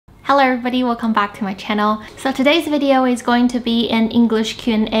Hello everybody, welcome back to my channel. So today's video is going to be an English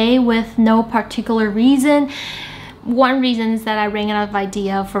Q&A with no particular reason. One reason is that I ran out of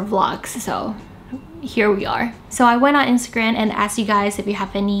idea for vlogs, so here we are. So I went on Instagram and asked you guys if you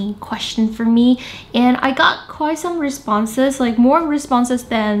have any question for me, and I got quite some responses, like more responses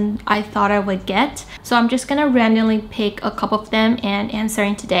than I thought I would get. So I'm just gonna randomly pick a couple of them and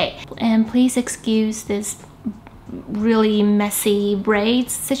answering today. And please excuse this really messy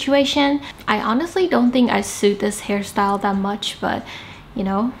braids situation. I honestly don't think I suit this hairstyle that much, but you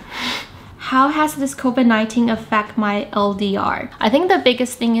know. How has this COVID-19 affect my LDR? I think the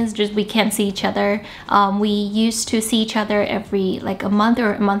biggest thing is just we can't see each other. We used to see each other every like a month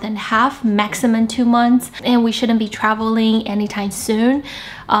or a month and a half, maximum 2 months, and we shouldn't be traveling anytime soon.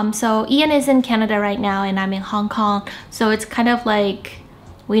 So Ian is in Canada right now and I'm in Hong Kong, so it's kind of like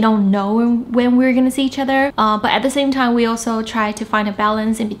we don't know when we're gonna see each other, but at the same time we also try to find a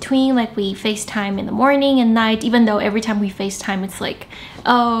balance in between. Like we FaceTime in the morning and night, even though every time we FaceTime it's like,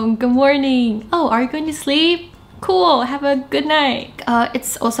 oh, good morning, oh, are you going to sleep? Cool, have a good night.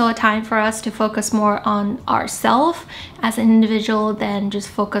 It's also a time for us to focus more on ourselves as an individual than just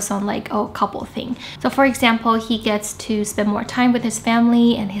focus on like a couple thing. So for example, he gets to spend more time with his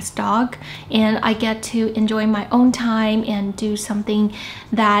family and his dog, and I get to enjoy my own time and do something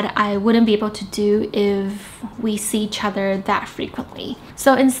that I wouldn't be able to do if we see each other that frequently.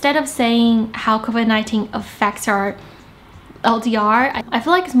 So instead of saying how COVID-19 affects our LDR, I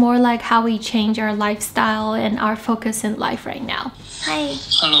feel like it's more like how we change our lifestyle and our focus in life right now. Hi.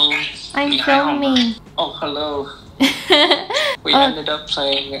 Hello. I'm filming. Oh, hello. We ended up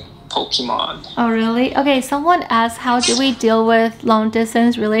playing Pokemon. Oh, really? Okay, someone asked how do we deal with long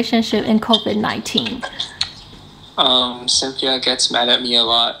distance relationship in COVID-19? Cynthia gets mad at me a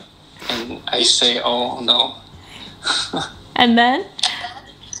lot and I say, oh no. And then?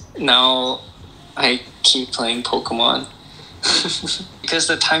 Now I keep playing Pokemon. Because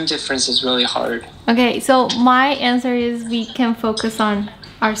the time difference is really hard. Okay, so my answer is we can focus on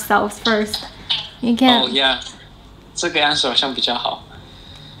ourselves first. You can. Oh yeah, 这个 answer 好像比较好.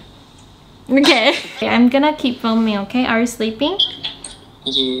 Okay. I'm gonna keep filming, okay? Are you sleeping?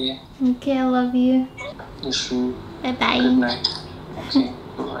 Yeah. Okay, I love you. You too. Bye bye. Good night. Okay,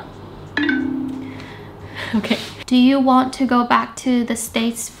 bye. Okay. Do you want to go back to the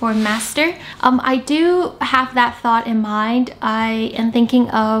States for master? I do have that thought in mind. I am thinking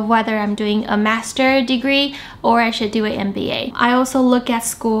of whether I'm doing a master degree or I should do an MBA. I also look at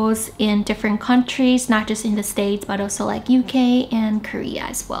schools in different countries, not just in the States, but also like UK and Korea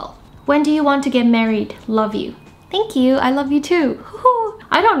as well. When do you want to get married? Love you. Thank you. I love you too.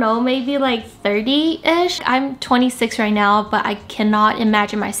 I don't know, maybe like 30-ish. I'm 26 right now, but I cannot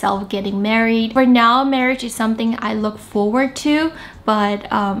imagine myself getting married. For now, marriage is something I look forward to, but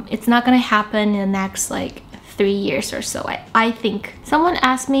it's not gonna happen in the next like 3 years or so, I think. Someone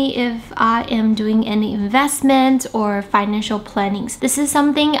asked me if I am doing any investment or financial plannings. This is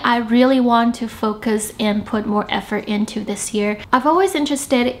something I really want to focus and put more effort into this year. I've always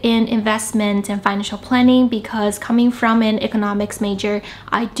interested in investment and financial planning because coming from an economics major,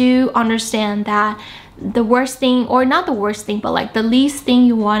 I do understand that the worst thing, or not the worst thing, but like the least thing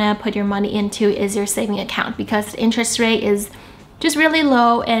you want to put your money into is your saving account, because the interest rate is just really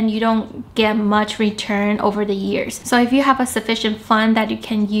low and you don't get much return over the years. So if you have a sufficient fund that you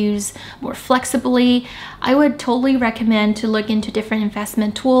can use more flexibly, I would totally recommend to look into different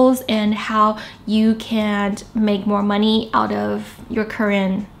investment tools and how you can make more money out of your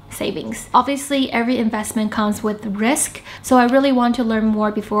current savings. Obviously, every investment comes with risk, so I really want to learn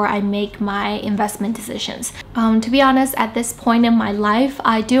more before I make my investment decisions. To be honest, at this point in my life,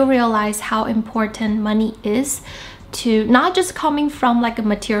 I do realize how important money is, to not just coming from like a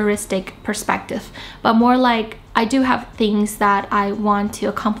materialistic perspective, but more like I do have things that I want to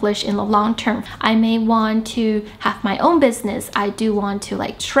accomplish in the long term. I may want to have my own business. I do want to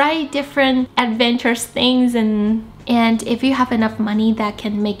like try different adventurous things, and if you have enough money that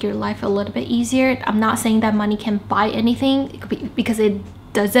can make your life a little bit easier. I'm not saying that money can buy anything, because it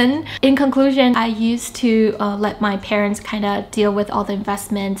doesn't. In conclusion, I used to let my parents kind of deal with all the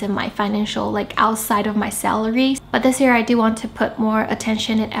investments and my financial like outside of my salary. But this year I do want to put more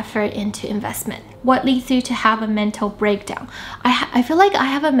attention and effort into investment. What leads you to have a mental breakdown? I feel like I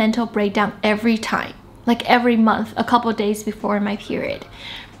have a mental breakdown every time, like every month, a couple days before my period.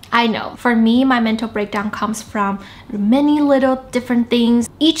 I know, for me, my mental breakdown comes from many little different things.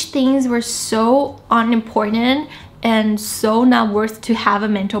 Each things were so unimportant and so not worth to have a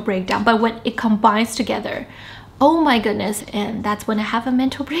mental breakdown, but when it combines together, oh my goodness, and that's when I have a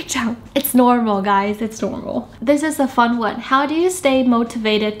mental breakdown. It's normal, guys, it's normal. This is a fun one. How do you stay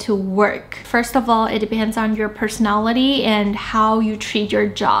motivated to work? First of all, it depends on your personality and how you treat your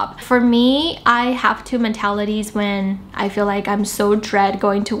job. For me, I have two mentalities when I feel like I'm so dread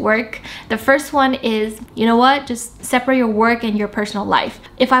going to work. The first one is, you know what, just separate your work and your personal life.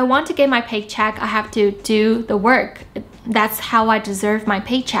 If I want to get my paycheck, I have to do the work. That's how I deserve my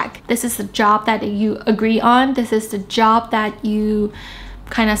paycheck. This is the job that you agree on. This is the job that you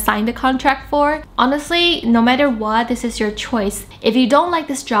kind of signed the contract for. Honestly, no matter what, this is your choice. If you don't like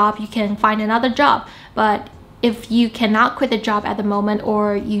this job, you can find another job. But if you cannot quit the job at the moment,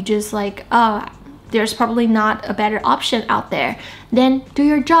 or you just like, there's probably not a better option out there, then do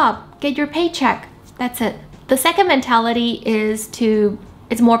your job, get your paycheck. That's it. The second mentality is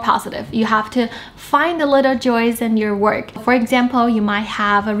it's more positive. You have to find the little joys in your work. For example, you might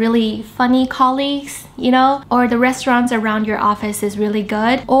have a really funny colleagues, you know, or the restaurants around your office is really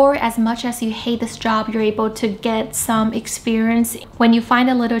good, or as much as you hate this job, you're able to get some experience. When you find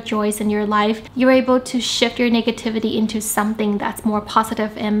a little joys in your life, you're able to shift your negativity into something that's more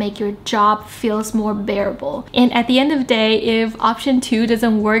positive and make your job feels more bearable. And at the end of the day, if option 2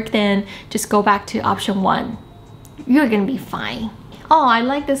 doesn't work, then just go back to option 1. You're gonna be fine. Oh, I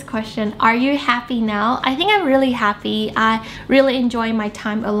like this question. Are you happy now? I think I'm really happy. I really enjoy my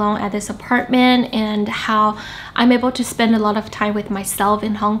time alone at this apartment and how I'm able to spend a lot of time with myself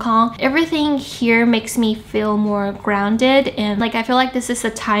in Hong Kong. Everything here makes me feel more grounded, and like I feel like this is the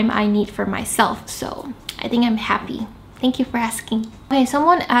time I need for myself. So I think I'm happy. Thank you for asking. Okay,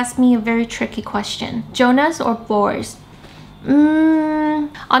 someone asked me a very tricky question. Jonas or Boris?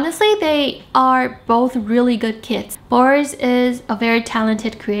 Honestly, they are both really good kids. Boris is a very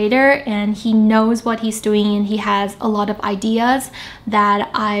talented creator and he knows what he's doing, and he has a lot of ideas that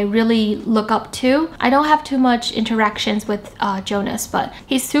I really look up to. I don't have too much interactions with Jonas, but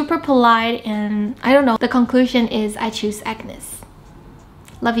he's super polite, and I don't know. The conclusion is I choose Agnes.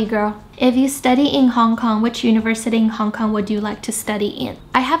 Love you, girl. If you study in Hong Kong, which university in Hong Kong would you like to study in?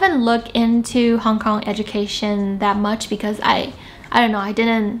 I haven't looked into Hong Kong education that much because I don't know, I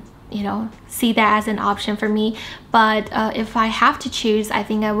didn't, you know, see that as an option for me. But if I have to choose, I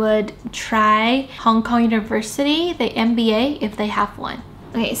think I would try Hong Kong University, the MBA, if they have one.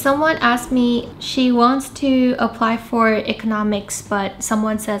 Okay, someone asked me, she wants to apply for economics, but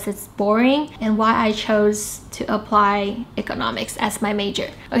someone says it's boring, and why I chose to apply economics as my major.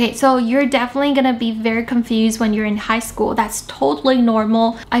 Okay, so you're definitely gonna be very confused when you're in high school. That's totally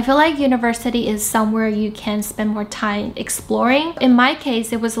normal. I feel like university is somewhere you can spend more time exploring. In my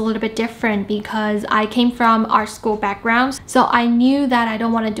case, it was a little bit different because I came from art school background. So I knew that I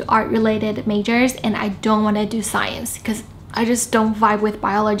don't want to do art related majors, and I don't want to do science because I just don't vibe with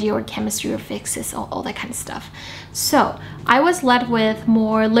biology or chemistry or physics, all that kind of stuff. So I was led with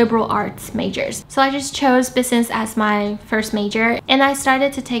more liberal arts majors. So I just chose business as my first major, and I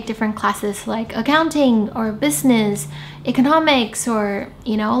started to take different classes like accounting or business, economics, or,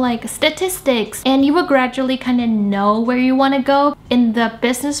 you know, like statistics. And you will gradually kind of know where you want to go. In the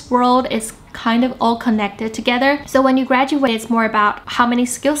business world, it's kind of all connected together. So when you graduate, it's more about how many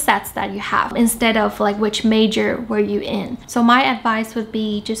skill sets that you have instead of like which major were you in. So my advice would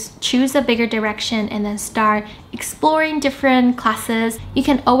be just choose a bigger direction and then start exploring different classes. You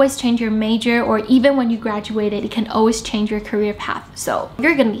can always change your major, or even when you graduated, you can always change your career path. So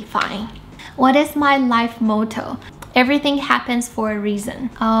you're gonna be fine. What is my life motto? Everything happens for a reason.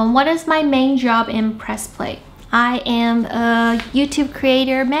 What is my main job in press play? I am a YouTube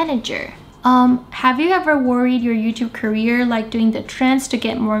creator manager. Have you ever worried your YouTube career, like doing the trends to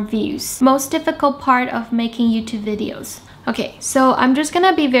get more views? Most difficult part of making YouTube videos. Okay, so I'm just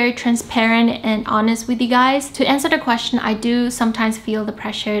gonna be very transparent and honest with you guys. To answer the question, I do sometimes feel the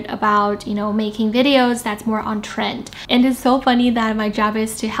pressure about, you know, making videos that's more on trend. And it's so funny that my job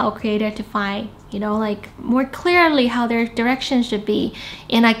is to help creators to find, you know, like more clearly how their direction should be,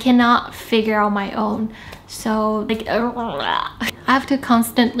 and I cannot figure out my own. So like I have to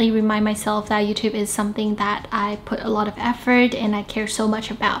constantly remind myself that YouTube is something that I put a lot of effort and I care so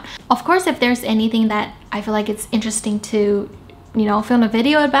much about. Of course, if there's anything that I feel like it's interesting to, you know, film a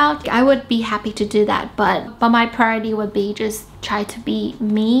video about, I would be happy to do that, but my priority would be just try to be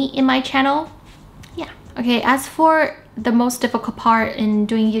me in my channel. Yeah. Okay, as for the most difficult part in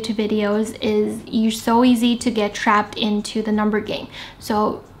doing YouTube videos is you're so easy to get trapped into the number game.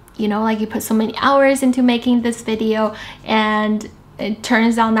 So, you know, like you put so many hours into making this video and it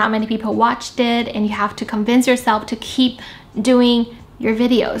turns out not many people watched it, and you have to convince yourself to keep doing your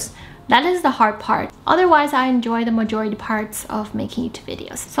videos. That is the hard part. Otherwise, I enjoy the majority parts of making YouTube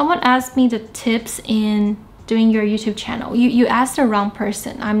videos. Someone asked me the tips in doing your YouTube channel? You asked the wrong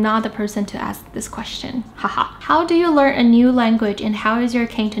person. I'm not the person to ask this question. Haha. How do you learn a new language and how is your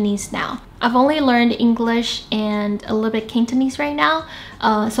Cantonese now? I've only learned English and a little bit Cantonese right now.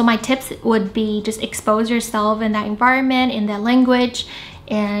 So my tips would be just expose yourself in that environment, in that language,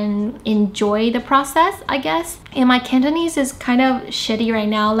 and enjoy the process, I guess. And my Cantonese is kind of shitty right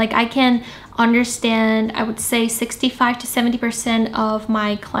now. Like I can understand, I would say 65 to 70% of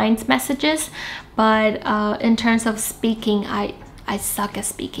my clients' messages, but in terms of speaking, I suck at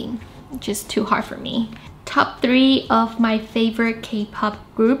speaking. Just too hard for me. Top 3 of my favorite K-pop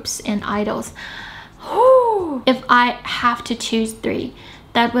groups and idols. Whew. If I have to choose 3,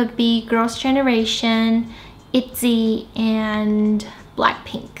 that would be Girls' Generation, ITZY, and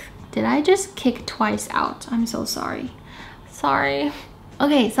Blackpink. Did I just kick twice out? I'm so sorry. Sorry.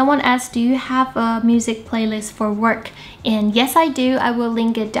 Okay, someone asked, do you have a music playlist for work? And yes, I do. I will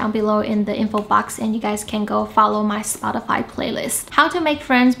link it down below in the info box and you guys can go follow my Spotify playlist. How to make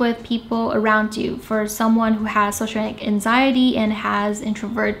friends with people around you for someone who has social anxiety and has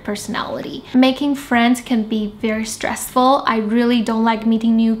introvert personality. Making friends can be very stressful. I really don't like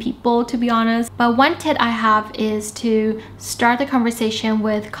meeting new people, to be honest. But one tip I have is to start the conversation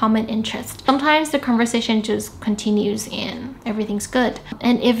with common interest. Sometimes the conversation just continues and everything's good.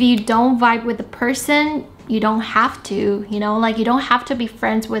 And if you don't vibe with the person, you don't have to, you know, like you don't have to be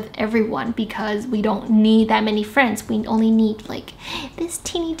friends with everyone because we don't need that many friends. We only need like this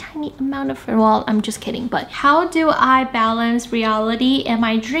teeny tiny amount of friends. Well, I'm just kidding. But how do I balance reality and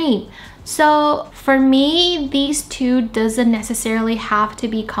my dream? So for me, these two doesn't necessarily have to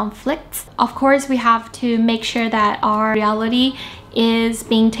be conflicts. Of course, we have to make sure that our reality is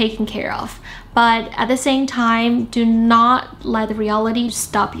being taken care of. But at the same time, do not let the reality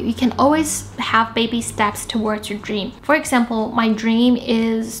stop you. You can always have baby steps towards your dream. For example, my dream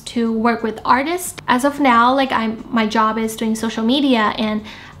is to work with artists. As of now, like my job is doing social media and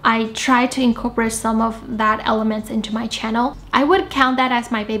I try to incorporate some of that elements into my channel. I would count that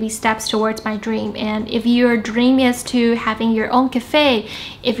as my baby steps towards my dream. And if your dream is to having your own cafe,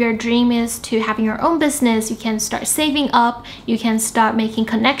 if your dream is to having your own business, you can start saving up, you can start making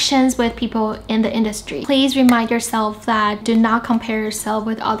connections with people in the industry. Please remind yourself that do not compare yourself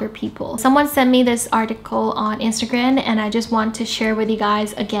with other people. Someone sent me this article on Instagram and I just want to share with you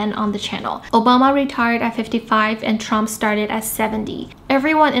guys again on the channel. Obama retired at 55 and Trump started at 70.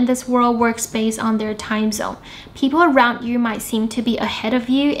 Everyone in this world works based on their time zone. People around you might seem to be ahead of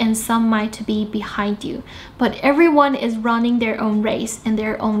you and some might be behind you, but everyone is running their own race in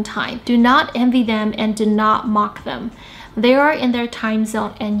their own time. Do not envy them and do not mock them. They are in their time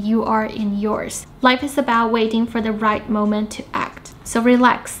zone and you are in yours. Life is about waiting for the right moment to act. So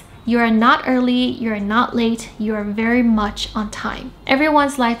relax. You are not early, you are not late, you are very much on time.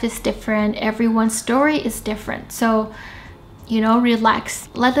 Everyone's life is different, everyone's story is different. So you know, relax.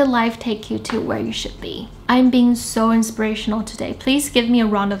 Let the life take you to where you should be. I'm being so inspirational today. Please give me a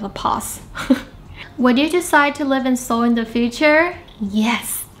round of applause. Would you decide to live in Seoul in the future?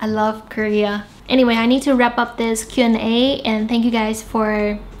 Yes, I love Korea. Anyway, I need to wrap up this Q&A and thank you guys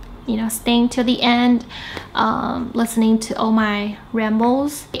for, you know, staying till the end, listening to all my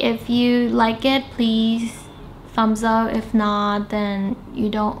rambles. If you like it, please thumbs up. If not, then you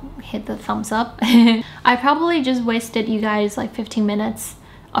don't hit the thumbs up. I probably just wasted you guys like 15 minutes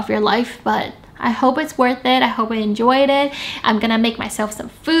of your life, but I hope it's worth it. I hope I enjoyed it. I'm gonna make myself some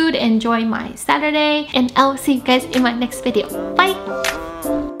food, enjoy my Saturday, and I'll see you guys in my next video. Bye!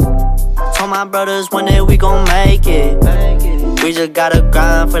 Told my brothers one day we gon' make it. We just gotta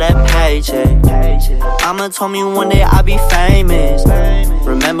grind for that paycheck. Mama told me one day I'll be famous.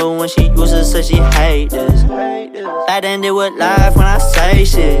 Remember when she used to say she hate this. Back then they would laugh when I say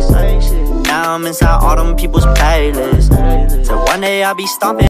shit. Now I'm inside all them people's playlists. So one day I'll be stomping.